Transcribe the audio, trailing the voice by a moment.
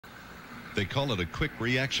They call it a Quick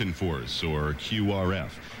Reaction Force, or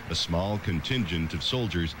QRF, a small contingent of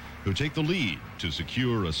soldiers who take the lead to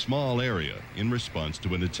secure a small area in response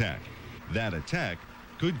to an attack. That attack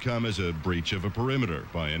could come as a breach of a perimeter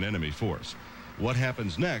by an enemy force. What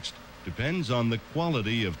happens next depends on the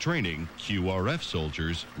quality of training QRF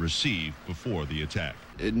soldiers receive before the attack.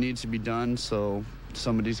 It needs to be done, so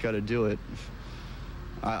somebody's got to do it.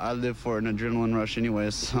 I live for an adrenaline rush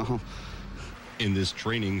anyway, so... In this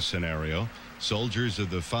training scenario, soldiers of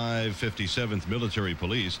the 557th Military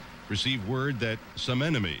Police receive word that some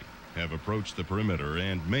enemy have approached the perimeter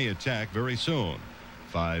and may attack very soon.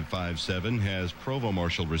 557 has provost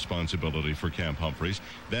marshal responsibility for Camp Humphreys.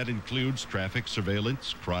 That includes traffic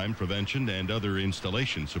surveillance, crime prevention, and other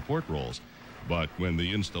installation support roles. But when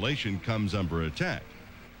the installation comes under attack,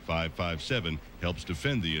 557 helps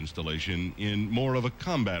defend the installation in more of a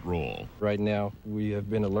combat role. Right now, we have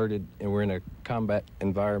been alerted and we're in a combat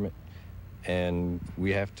environment, and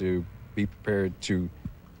we have to be prepared to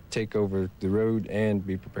take over the road and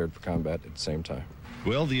be prepared for combat at the same time.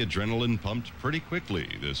 Well, the adrenaline pumped pretty quickly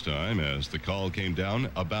this time as the call came down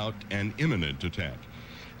about an imminent attack.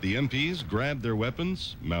 The MPs grabbed their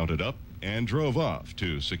weapons, mounted up, and drove off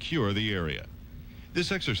to secure the area.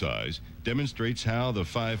 This exercise demonstrates how the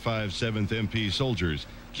 557th MP soldiers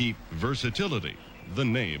keep versatility the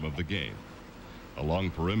name of the game. Along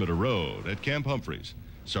Perimeter Road at Camp Humphreys,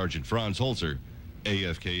 Sergeant Franz Holzer,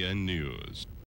 AFKN News.